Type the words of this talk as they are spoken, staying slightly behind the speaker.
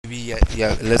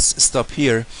yeah, let's stop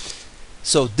here.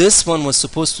 So this one was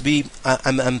supposed to be,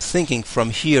 I'm thinking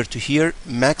from here to here,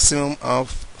 maximum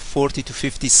of 40 to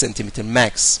 50 centimeter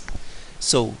max.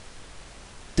 So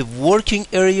the working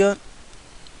area,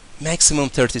 maximum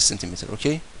 30 centimeter.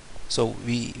 Okay, so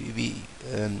we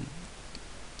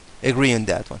agree on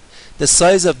that one. The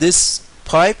size of this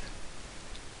pipe,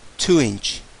 2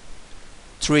 inch,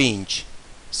 3 inch.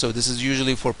 So this is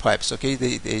usually for pipes. Okay,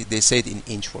 they say it in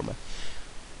inch format.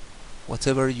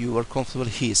 Whatever you are comfortable,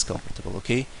 he is comfortable.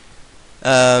 Okay,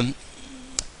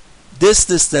 this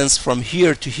distance from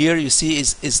here to here, you see,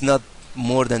 is not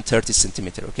more than 30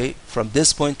 centimeter. Okay, from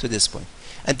this point to this point.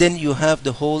 And then you have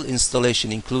the whole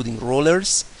installation, including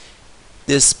rollers,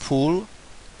 this spool,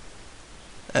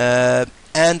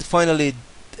 and finally,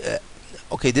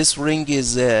 okay, this ring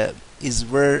is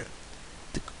where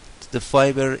the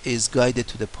fiber is guided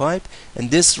to the pipe,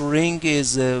 and this ring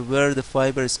is where the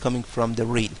fiber is coming from the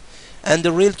reel. And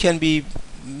the reel can be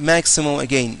maximum,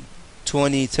 again,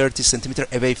 20-30 centimeter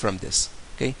away from this.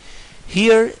 Okay,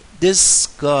 here this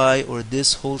guy or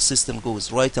this whole system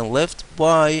goes right and left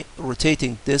by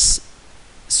rotating. This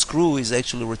screw is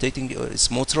actually rotating,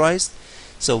 it's motorized.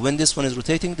 So when this one is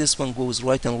rotating, this one goes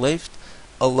right and left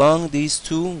along these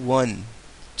two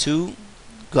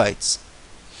guides.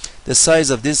 The size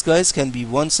of these guides can be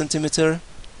 1 centimeter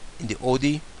in the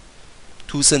OD,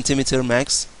 2 centimeter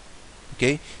max.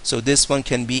 Okay, so this one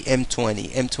can be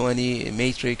M20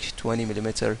 matrix, 20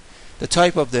 millimeter, the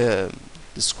type of the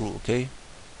screw, okay,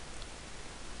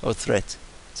 or thread.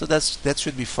 So that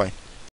should be fine.